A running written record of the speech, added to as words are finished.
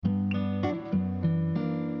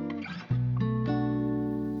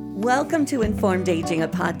Welcome to Informed Aging, a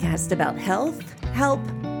podcast about health, help,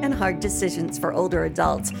 and hard decisions for older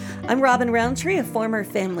adults. I'm Robin Roundtree, a former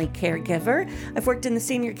family caregiver. I've worked in the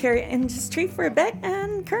senior care industry for a bit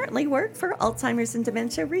and currently work for Alzheimer's and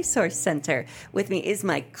Dementia Resource Center. With me is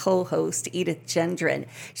my co-host, Edith Gendron.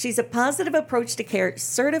 She's a positive approach to care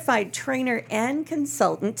certified trainer and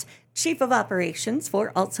consultant, chief of operations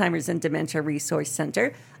for Alzheimer's and Dementia Resource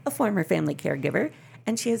Center, a former family caregiver,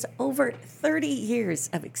 and she has over 30 years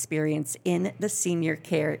of experience in the senior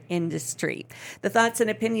care industry. The thoughts and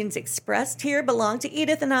opinions expressed here belong to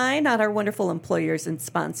Edith and I, not our wonderful employers and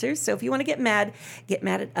sponsors. So if you want to get mad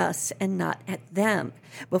at us and not at them.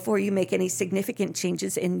 Before you make any significant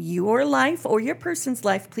changes in your life or your person's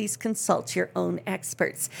life, please consult your own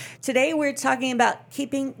experts. Today, we're talking about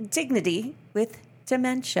keeping dignity with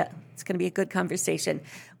dementia. It's going to be a good conversation.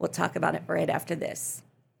 We'll talk about it right after this.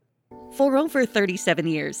 For over 37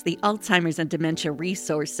 years, the Alzheimer's and Dementia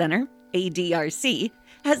Resource Center, ADRC,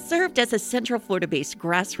 has served as a Central Florida-based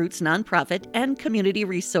grassroots nonprofit and community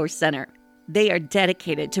resource center. They are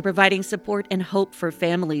dedicated to providing support and hope for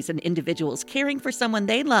families and individuals caring for someone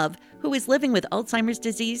they love who is living with Alzheimer's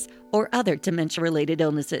disease or other dementia-related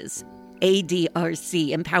illnesses. ADRC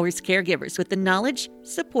empowers caregivers with the knowledge,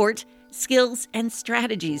 support, skills, and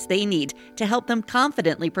strategies they need to help them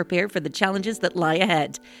confidently prepare for the challenges that lie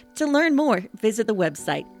ahead. To learn more, visit the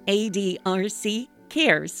website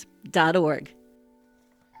adrccares.org.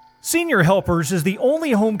 Senior Helpers is the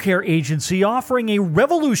only home care agency offering a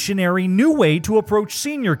revolutionary new way to approach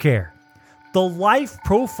senior care, the Life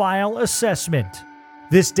Profile Assessment.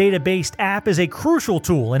 This data-based app is a crucial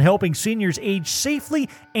tool in helping seniors age safely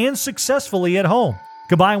and successfully at home.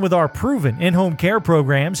 Combined with our proven in-home care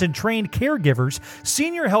programs and trained caregivers,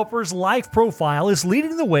 Senior Helpers Life Profile is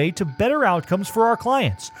leading the way to better outcomes for our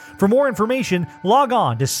clients. For more information, log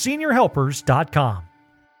on to seniorhelpers.com.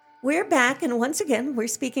 We're back, and once again, we're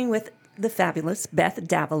speaking with the fabulous Beth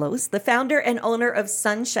Davalos, the founder and owner of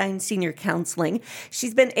Sunshine Senior Counseling.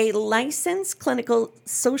 She's been a licensed clinical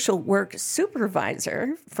social work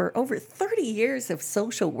supervisor for over 30 years of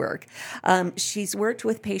social work. She's worked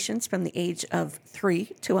with patients from the age of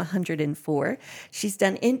 3 to 104. She's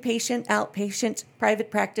done inpatient, outpatient,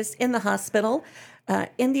 private practice in the hospital,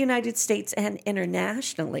 in the United States and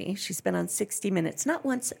internationally. She's been on 60 Minutes, not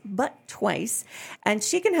once, but twice. And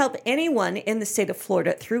she can help anyone in the state of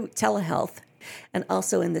Florida through telehealth. And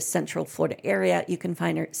also in the Central Florida area, you can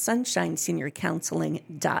find her at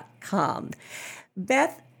sunshineseniorcounseling.com.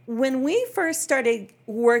 Beth, when we first started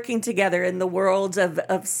working together in the world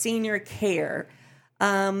of senior care,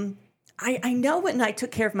 I know when I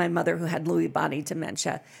took care of my mother who had Lewy body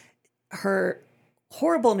dementia, her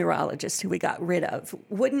horrible neurologist who we got rid of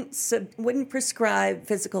wouldn't prescribe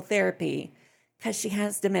physical therapy because she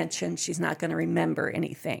has dementia and she's not going to remember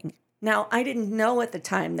anything. Now, I didn't know at the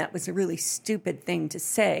time that was a really stupid thing to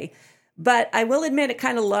say, but I will admit it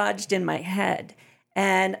kind of lodged in my head.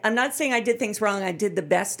 And I'm not saying I did things wrong. I did the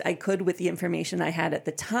best I could with the information I had at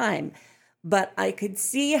the time, but I could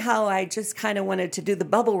see how I just kind of wanted to do the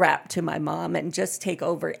bubble wrap to my mom and just take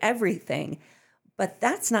over everything. But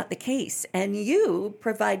that's not the case. And you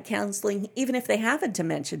provide counseling even if they have a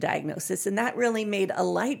dementia diagnosis. And that really made a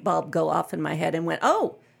light bulb go off in my head and went,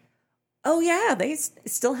 oh yeah, they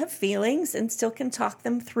still have feelings and still can talk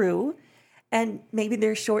them through. And maybe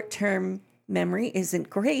their short-term memory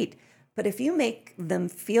isn't great. But if you make them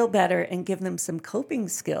feel better and give them some coping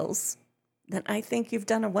skills, then I think you've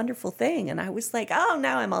done a wonderful thing. And I was like, oh,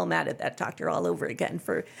 now I'm all mad at that doctor all over again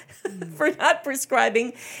for not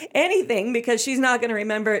prescribing anything because she's not going to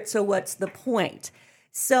remember it. So what's the point?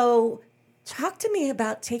 So talk to me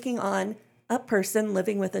about taking on a person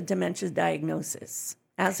living with a dementia diagnosis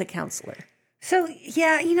as a counselor. So,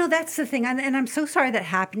 yeah, that's the thing. And I'm so sorry that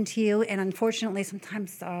happened to you. And unfortunately,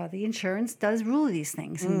 sometimes the insurance does rule these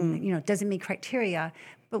things and, doesn't meet criteria.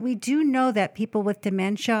 But we do know that people with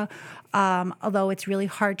dementia, although it's really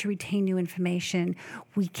hard to retain new information,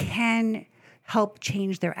 we can help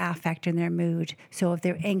change their affect and their mood. So if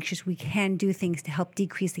they're anxious, we can do things to help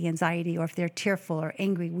decrease the anxiety. Or if they're tearful or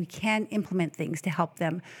angry, we can implement things to help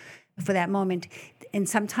them for that moment. And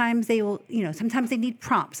sometimes they will, sometimes they need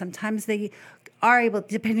prompts. Sometimes they are able,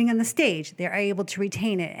 depending on the stage, they're able to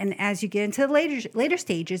retain it. And as you get into the later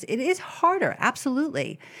stages, it is harder,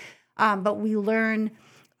 absolutely. But we learn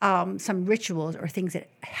some rituals or things that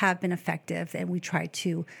have been effective, and we try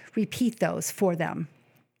to repeat those for them.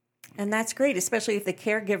 And that's great, especially if the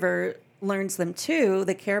caregiver learns them too.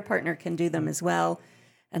 The care partner can do them as well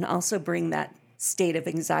and also bring that state of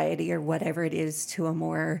anxiety or whatever it is to a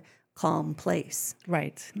more calm place.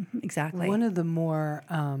 Right, exactly. One of the more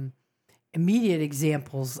immediate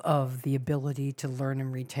examples of the ability to learn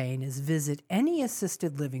and retain is visit any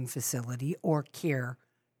assisted living facility or care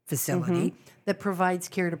facility that provides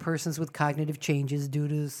care to persons with cognitive changes due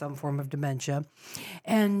to some form of dementia,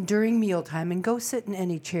 and during mealtime, and go sit in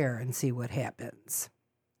any chair and see what happens.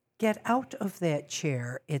 Get out of that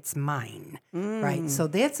chair. It's mine, right? So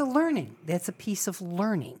that's a learning. That's a piece of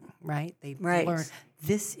learning, right? They learn,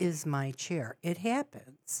 this is my chair. It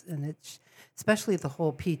happens. And it's especially the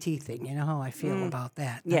whole PT thing. You know how I feel about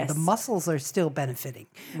that. Yes. The muscles are still benefiting.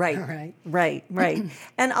 Right. Right.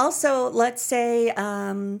 And also, let's say,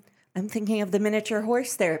 I'm thinking of the miniature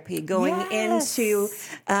horse therapy going into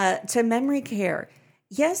to memory care.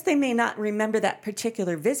 Yes, they may not remember that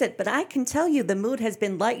particular visit, but I can tell you the mood has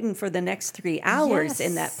been lightened for the next 3 hours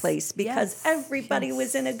in that place because everybody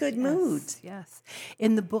was in a good mood. Yes.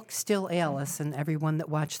 In the book Still Alice, and everyone that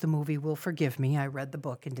watched the movie will forgive me, I read the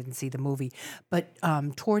book and didn't see the movie, but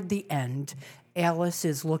toward the end, Alice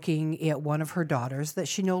is looking at one of her daughters that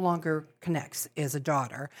she no longer connects as a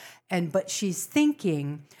daughter, but she's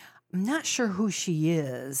thinking, I'm not sure who she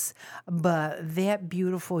is, but that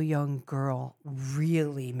beautiful young girl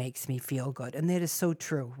really makes me feel good. And that is so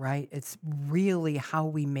true, right? It's really how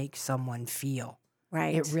we make someone feel.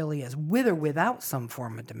 Right. It really is, with or without some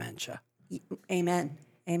form of dementia. Amen.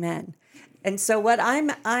 And so what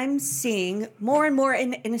I'm seeing more and more,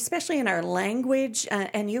 and especially in our language,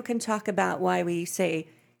 and you can talk about why we say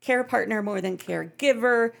care partner more than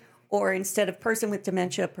caregiver, or instead of person with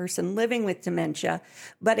dementia, a person living with dementia.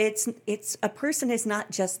 But it's a person is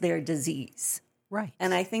not just their disease. Right.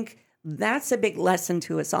 And I think that's a big lesson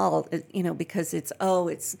to us all, because it's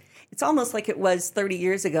almost like it was 30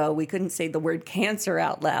 years ago. We couldn't say the word cancer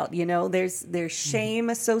out loud. There's shame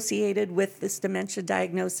associated with this dementia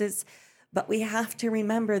diagnosis, but we have to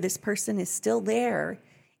remember this person is still there,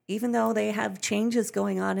 even though they have changes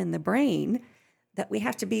going on in the brain, that we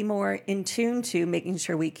have to be more in tune to making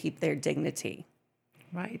sure we keep their dignity.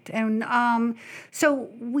 Right. And so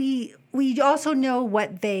we also know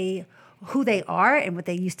who they are and what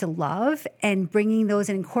they used to love, and bringing those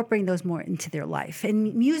and incorporating those more into their life.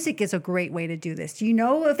 And music is a great way to do this.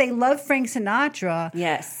 If they love Frank Sinatra,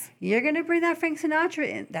 yes, you're going to bring that Frank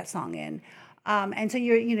Sinatra that song in. And so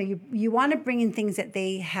you want to bring in things that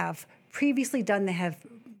they have previously done that have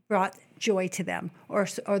brought joy to them, or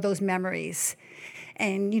those memories.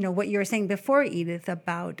 And what you were saying before, Edith,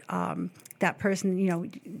 about that person,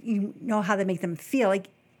 you know how they make them feel. Like,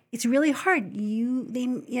 it's really hard.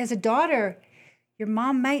 As a daughter, your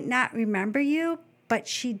mom might not remember you, but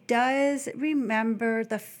she does remember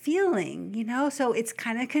the feeling, so it's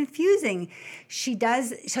kind of confusing. She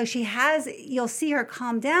does. So you'll see her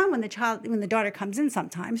calm down when the daughter comes in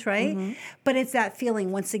sometimes, right? Mm-hmm. But it's that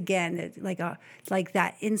feeling once again, like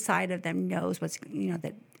that inside of them knows what's,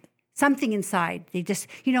 that something inside. They just,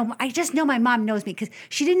 I just know my mom knows me because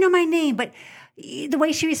she didn't know my name, but the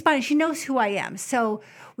way she responded, she knows who I am. So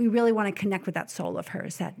we really want to connect with that soul of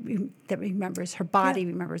hers that remembers her body,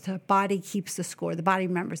 remembers her body, keeps the score. The body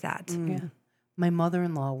remembers that. Mm. Yeah. My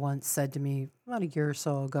mother-in-law once said to me about a year or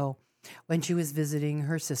so ago, when she was visiting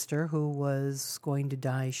her sister who was going to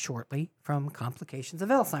die shortly from complications of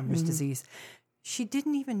Alzheimer's disease, she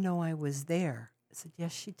didn't even know I was there. I said,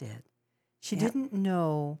 yes, she did. She didn't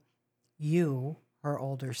know you, her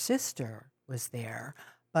older sister, was there,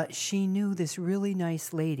 but she knew this really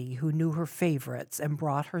nice lady who knew her favorites and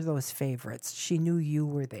brought her those favorites. She knew you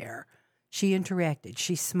were there. She interacted.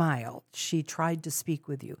 She smiled. She tried to speak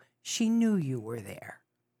with you. She knew you were there.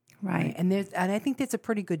 Right. And I think that's a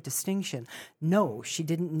pretty good distinction. No, she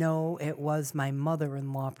didn't know it was my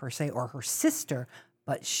mother-in-law per se or her sister,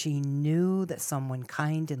 but she knew that someone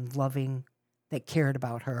kind and loving that cared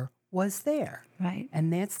about her was there. Right.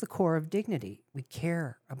 And that's the core of dignity. We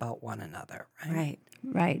care about one another, right?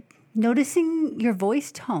 Right. Noticing your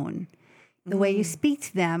voice tone, the way you speak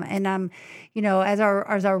to them. And, as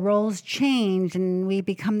our roles change and we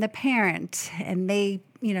become the parent and they,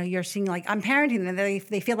 you're seeing like, I'm parenting them, they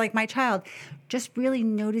feel like my child. Just really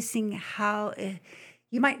noticing how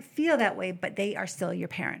you might feel that way, but they are still your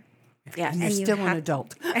parent. Yes. And you're still an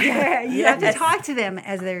adult. You have to talk to them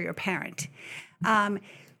as they're your parent.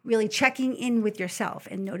 Really checking in with yourself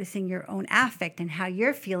and noticing your own affect and how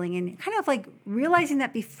you're feeling, and kind of like realizing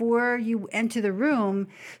that before you enter the room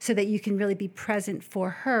so that you can really be present for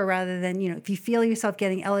her, rather than, if you feel yourself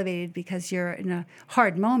getting elevated because you're in a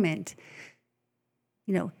hard moment,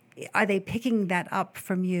 are they picking that up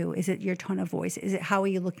from you? Is it your tone of voice? Is it, how are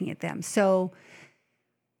you looking at them? So,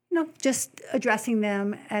 just addressing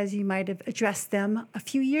them as you might have addressed them a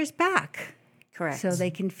few years back. Correct. So they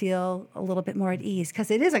can feel a little bit more at ease, because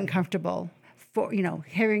it is uncomfortable for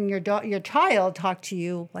hearing your child talk to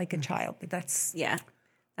you like a child. That's Yeah.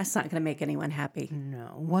 That's not going to make anyone happy.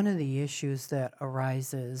 No. One of the issues that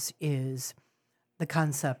arises is the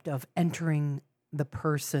concept of entering the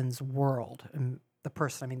person's world. And the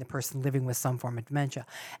person living with some form of dementia,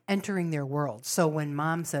 entering their world. So when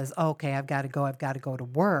mom says, okay, I've got to go to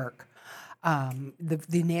work,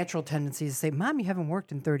 the natural tendency is to say, Mom, you haven't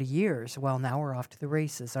worked in 30 years. Well, now we're off to the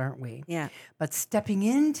races, aren't we? Yeah. But stepping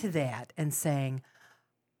into that and saying,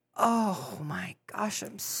 oh my gosh,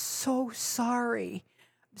 I'm so sorry.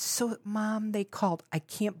 So, Mom, they called. I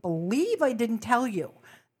can't believe I didn't tell you.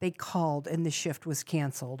 They called and the shift was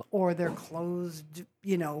canceled, or they're closed,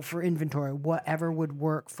 for inventory, whatever would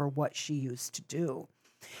work for what she used to do.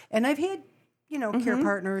 And I've had, care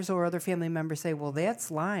partners or other family members say, well, that's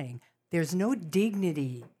lying. There's no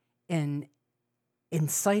dignity in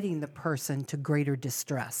inciting the person to greater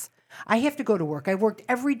distress. I have to go to work. I worked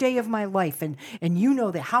every day of my life, and you know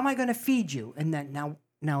that. How am I going to feed you? And then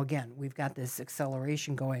now again, we've got this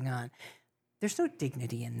acceleration going on. There's no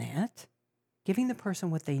dignity in that. Giving the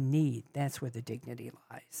person what they need, that's where the dignity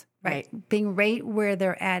lies. right. Being right where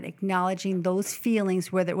they're at, acknowledging those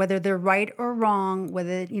feelings, whether they're right or wrong,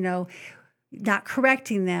 whether, not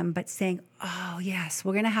correcting them, but saying, oh, yes,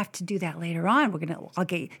 we're going to have to do that later on. I'll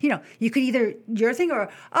get, you could either your thing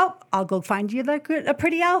or, I'll go find you a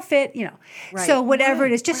pretty outfit, Right. So whatever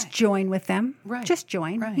Right. it is, just join with them. Right. Just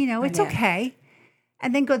join, Right. it's okay.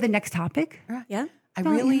 And then go to the next topic. Right. Yeah. I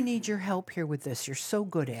really need your help here with this. You're so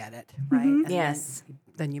good at it, right? And Yes.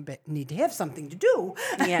 Then you need to have something to do.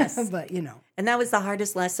 Yes. But, And that was the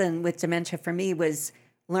hardest lesson with dementia for me, was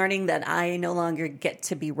learning that I no longer get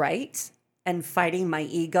to be right and fighting my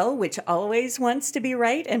ego, which always wants to be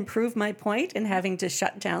right and prove my point, and having to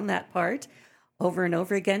shut down that part over and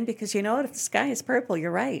over again, because if the sky is purple,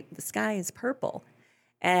 you're right. The sky is purple.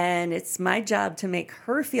 And it's my job to make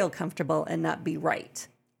her feel comfortable and not be right.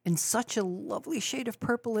 in such a lovely shade of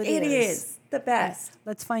purple It is the best.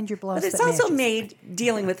 Let's find your blouse. But it's that also matches. made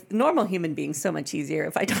dealing with normal human beings so much easier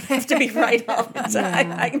if I don't have to be right all the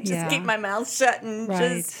time. I can just keep my mouth shut and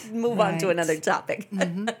just move on to another topic.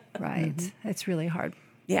 Right. It's really hard.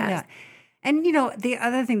 Yeah. And, the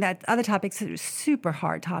other thing, that other topic's a super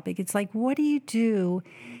hard topic. It's like, what do you do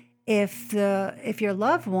if your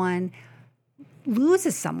loved one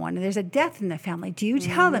loses someone and there's a death in the family? Do you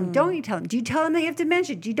tell them? Don't you tell them? Do you tell them they have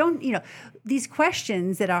dementia? Do you don't, these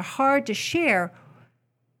questions that are hard to share,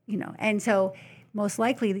 and so most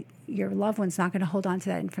likely your loved one's not going to hold on to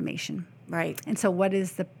that information. Right. And so what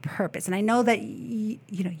is the purpose? And I know that,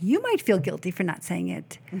 you might feel guilty for not saying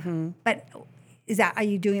it, but are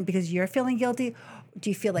you doing it because you're feeling guilty? Do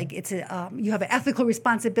you feel like it's you have an ethical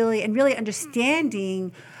responsibility, and really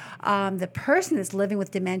understanding the person that's living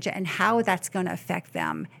with dementia and how that's going to affect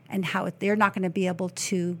them, and how they're not going to be able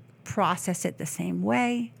to process it the same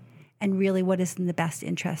way, and really what is in the best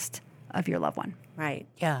interest of your loved one. Right.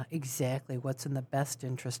 Yeah, exactly. What's in the best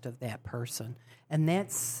interest of that person. And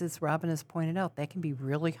that's, as Robin has pointed out, that can be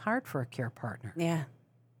really hard for a care partner. Yeah.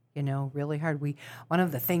 Really hard. One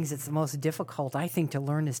of the things that's the most difficult, I think, to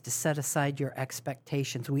learn is to set aside your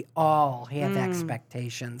expectations. We all have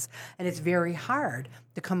expectations, and it's very hard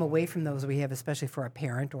to come away from those we have, especially for a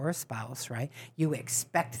parent or a spouse, right? You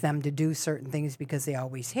expect them to do certain things because they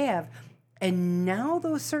always have, and now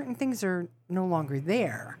those certain things are no longer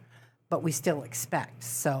there, but we still expect.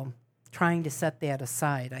 So trying to set that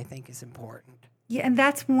aside, I think, is important. Yeah, and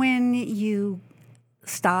that's when you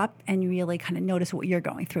stop and really kind of notice what you're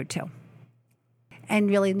going through too. And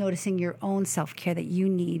really noticing your own self-care that you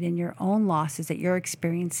need and your own losses that you're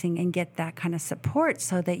experiencing, and get that kind of support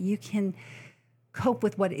so that you can cope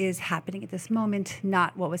with what is happening at this moment,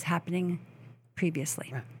 not what was happening previously.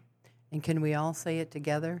 Right. And can we all say it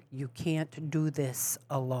together? You can't do this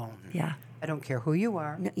alone. Yeah. I don't care who you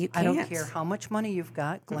are. No, you I don't can't. care how much money you've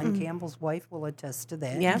got. Glenn Campbell's wife will attest to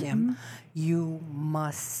that. Yeah. Kim. You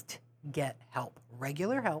must get help,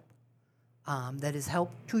 regular help, that is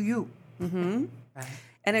help to you. Mm-hmm. Right.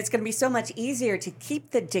 And it's going to be so much easier to keep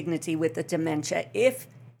the dignity with the dementia if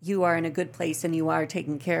you are in a good place and you are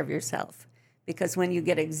taking care of yourself. Because when you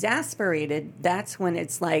get exasperated, that's when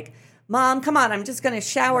it's like, Mom, come on, I'm just going to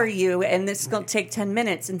shower you, and this is going to take 10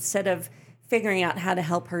 minutes, instead of figuring out how to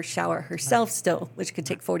help her shower herself still, which could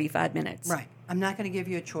take 45 minutes. Right. I'm not going to give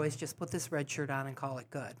you a choice. Just put this red shirt on and call it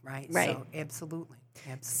good, right? Right. So, absolutely.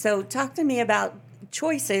 So talk to me about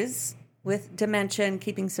choices with dementia and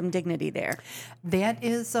keeping some dignity there. That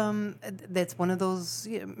is, that's one of those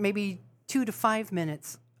maybe 2 to 5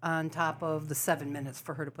 minutes on top of the 7 minutes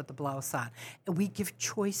for her to put the blouse on. And we give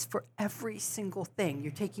choice for every single thing.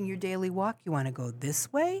 You're taking your daily walk. You want to go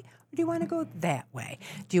this way or do you want to go that way?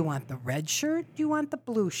 Do you want the red shirt? Do you want the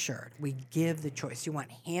blue shirt? We give the choice. You want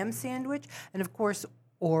ham sandwich? And of course,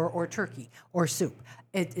 or turkey or soup.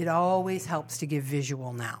 It always helps to give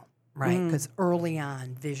visual now. Right, because early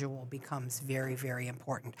on, visual becomes very, very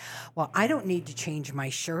important. Well, I don't need to change my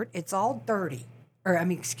shirt. It's all dirty.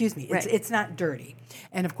 It's not dirty.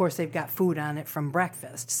 And, of course, they've got food on it from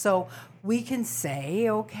breakfast. So we can say,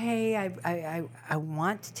 okay, I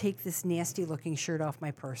want to take this nasty-looking shirt off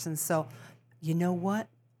my person. So you know what?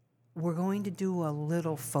 We're going to do a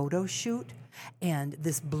little photo shoot, and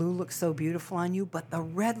this blue looks so beautiful on you, but the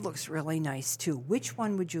red looks really nice too. Which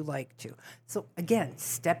one would you like to? So again,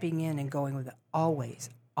 stepping in and going with it. Always,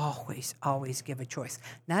 always, always give a choice.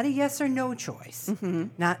 Not a yes or no choice. Mm-hmm.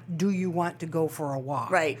 Not do you want to go for a walk?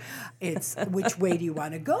 Right. It's which way do you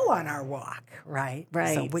want to go on our walk? Right.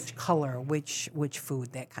 Right. So which color, which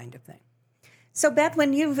food, that kind of thing. So Beth,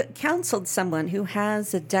 when you've counseled someone who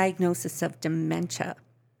has a diagnosis of dementia,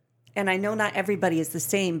 and I know not everybody is the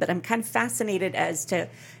same, but I'm kind of fascinated as to,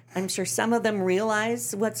 I'm sure some of them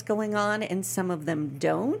realize what's going on and some of them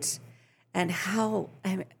don't. And how...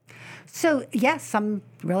 So, yes, some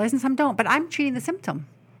realize and some don't, but I'm treating the symptom.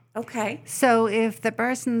 Okay. So if the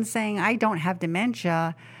person's saying, I don't have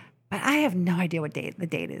dementia, but I have no idea what the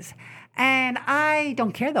date is. And I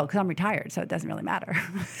don't care, though, because I'm retired, so it doesn't really matter.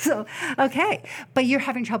 So, okay. But you're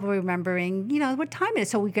having trouble remembering, what time it is.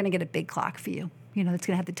 So we're going to get a big clock for you. It's going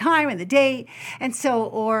to have the time and the date. And so,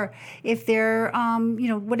 or if they're,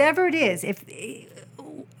 whatever it is,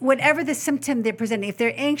 whatever the symptom they're presenting, if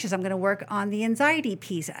they're anxious, I'm going to work on the anxiety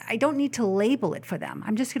piece. I don't need to label it for them.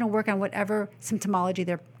 I'm just going to work on whatever symptomology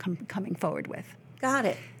they're coming forward with. Got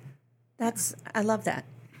it. I love that.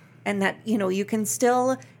 And that, you can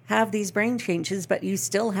still have these brain changes, but you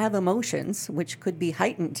still have emotions, which could be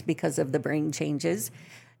heightened because of the brain changes.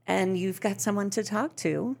 And you've got someone to talk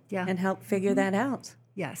to and help figure that out.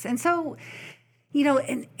 Yes. And so,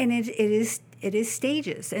 and it is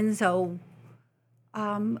stages. And so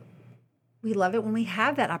we love it when we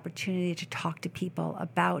have that opportunity to talk to people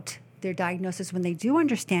about their diagnosis when they do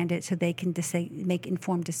understand it so they can make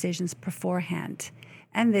informed decisions beforehand.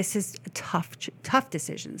 And this is tough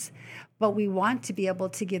decisions. But we want to be able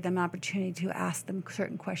to give them an opportunity to ask them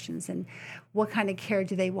certain questions. And what kind of care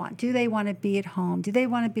do they want? Do they want to be at home? Do they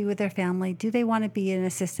want to be with their family? Do they want to be in an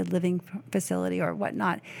assisted living facility or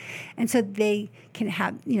whatnot? And so they can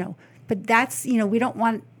have, but that's, we don't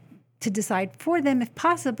want to decide for them if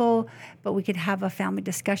possible, but we could have a family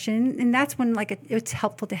discussion. And that's when it's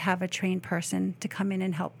helpful to have a trained person to come in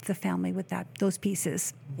and help the family with those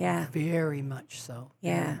pieces. Yeah. Very much so.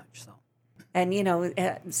 Yeah. Very much so.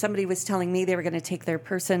 And, somebody was telling me they were going to take their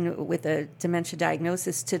person with a dementia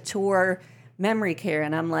diagnosis to tour memory care.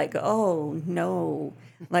 And I'm like, oh, no.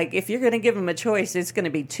 Like, if you're going to give them a choice, it's going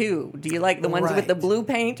to be two. Do you like the ones with the blue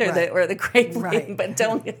paint or the gray paint? Right. But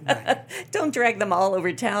don't drag them all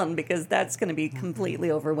over town because that's going to be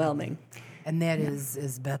completely overwhelming. And that is,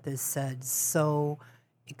 as Beth has said, so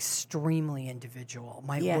extremely individual.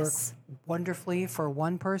 Might work wonderfully for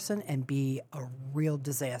one person and be a real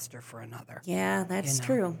disaster for another. Yeah, that's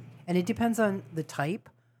true. And it depends on the type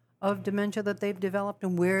of dementia that they've developed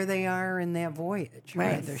and where they are in that voyage.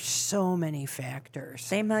 Right. There's so many factors.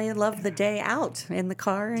 They may love the day out in the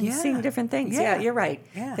car and seeing different things. Yeah, you're right.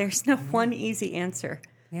 Yeah. There's no one easy answer.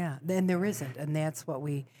 Yeah, and there isn't. And that's what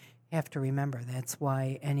we have to remember. That's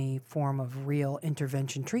why any form of real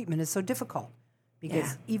intervention treatment is so difficult.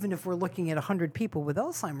 Because even if we're looking at 100 people with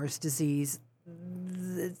Alzheimer's disease,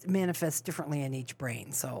 it manifests differently in each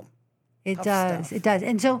brain. So it does.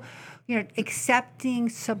 And so, accepting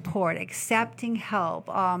support, accepting help,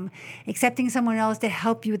 accepting someone else to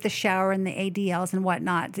help you with the shower and the ADLs and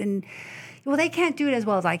whatnot. And, they can't do it as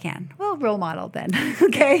well as I can. Well, role model then,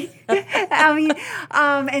 okay?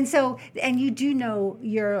 And you do know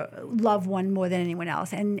your loved one more than anyone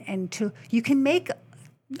else. And you can make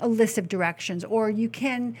a list of directions, or you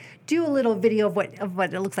can do a little video of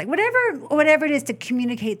what it looks like. Whatever it is to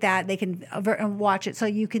communicate that, they can watch it so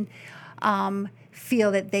you can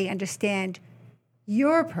feel that they understand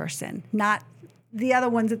your person, not the other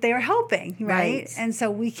ones that they are helping, right? And so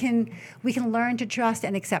we can learn to trust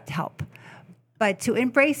and accept help, but to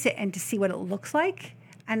embrace it and to see what it looks like.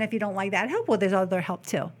 And if you don't like that help, well, there's other help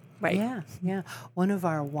too, right? Yeah. One of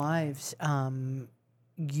our wives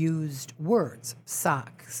used words,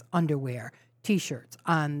 socks, underwear, T-shirts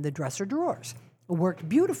on the dresser drawers. It worked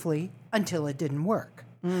beautifully until it didn't work.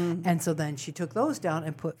 And so then she took those down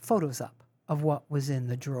and put photos up of what was in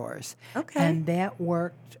the drawers. Okay. And that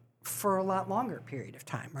worked for a lot longer period of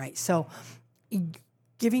time, right? So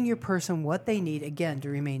giving your person what they need, again, to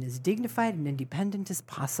remain as dignified and independent as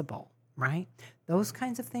possible, right? Those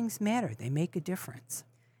kinds of things matter. They make a difference.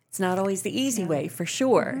 It's not always the easy way, for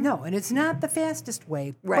sure. No, and it's not the fastest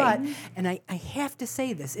way. Right. But, and I have to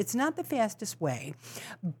say this, it's not the fastest way,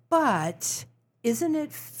 but isn't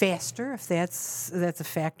it faster, if that's a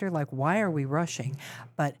factor? Like, why are we rushing?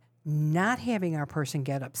 But not having our person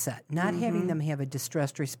get upset, not having them have a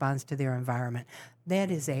distressed response to their environment,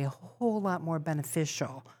 that is a whole lot more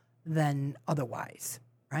beneficial than otherwise,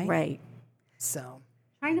 right? Right. So,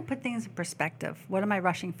 Trying to put things in perspective. What am I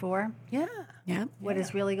rushing for? Yeah. What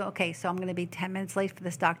is really okay? So I'm going to be 10 minutes late for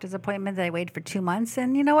this doctor's appointment that I waited for 2 months,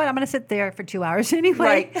 and you know what? I'm going to sit there for 2 hours anyway.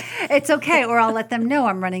 Right. It's okay, or I'll let them know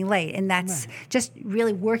I'm running late, and that's just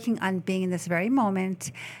really working on being in this very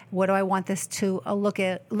moment. What do I want this to look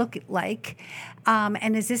like?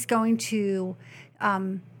 And is this going to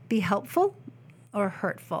be helpful or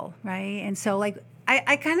hurtful? Right? And so, like,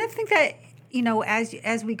 I kind of think that, you know,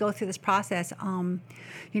 as we go through this process,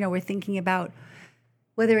 you know, we're thinking about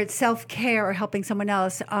whether it's self-care or helping someone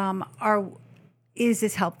else. Is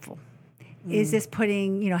this helpful? Is this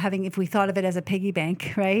putting, you know, if we thought of it as a piggy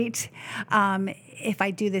bank, right? If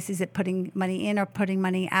I do this, is it putting money in or putting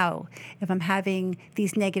money out? If I'm having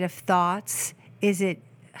these negative thoughts, is it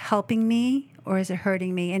helping me or is it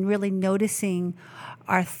hurting me? And really noticing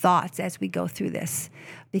our thoughts as we go through this,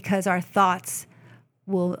 because our thoughts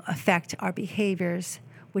will affect our behaviors,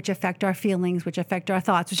 which affect our feelings, which affect our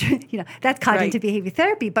thoughts, which, you know, that's cognitive behavior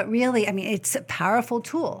therapy. But really, I mean, it's a powerful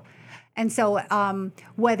tool. And so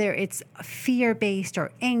whether it's fear-based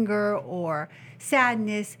or anger or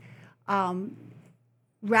sadness,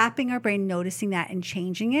 wrapping our brain, noticing that and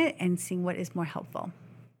changing it and seeing what is more helpful.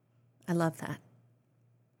 I love that.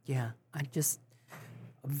 yeah, a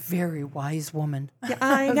very wise woman. Yeah,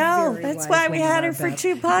 I know. Very That's wise why we woman, had her I for bet.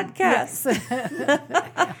 2 podcasts.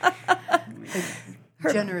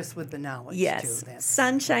 Generous with the knowledge, Yes. too. That's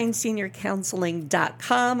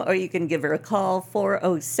SunshineSeniorCounseling.com, or you can give her a call,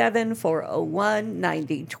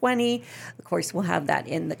 407-401-9020. Of course, we'll have that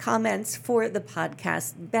in the comments for the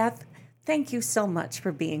podcast. Beth, thank you so much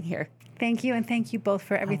for being here. Thank you, and thank you both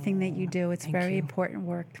for everything that you do. It's thank very you. important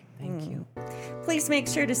work. Thank you. Please make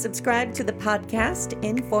sure to subscribe to the podcast,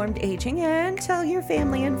 Informed Aging, and tell your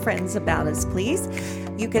family and friends about us, please.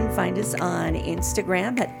 You can find us on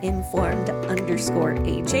Instagram at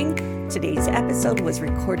informed_aging. Today's episode was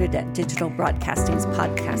recorded at Digital Broadcasting's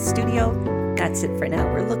podcast studio. That's it for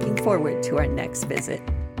now. We're looking forward to our next visit.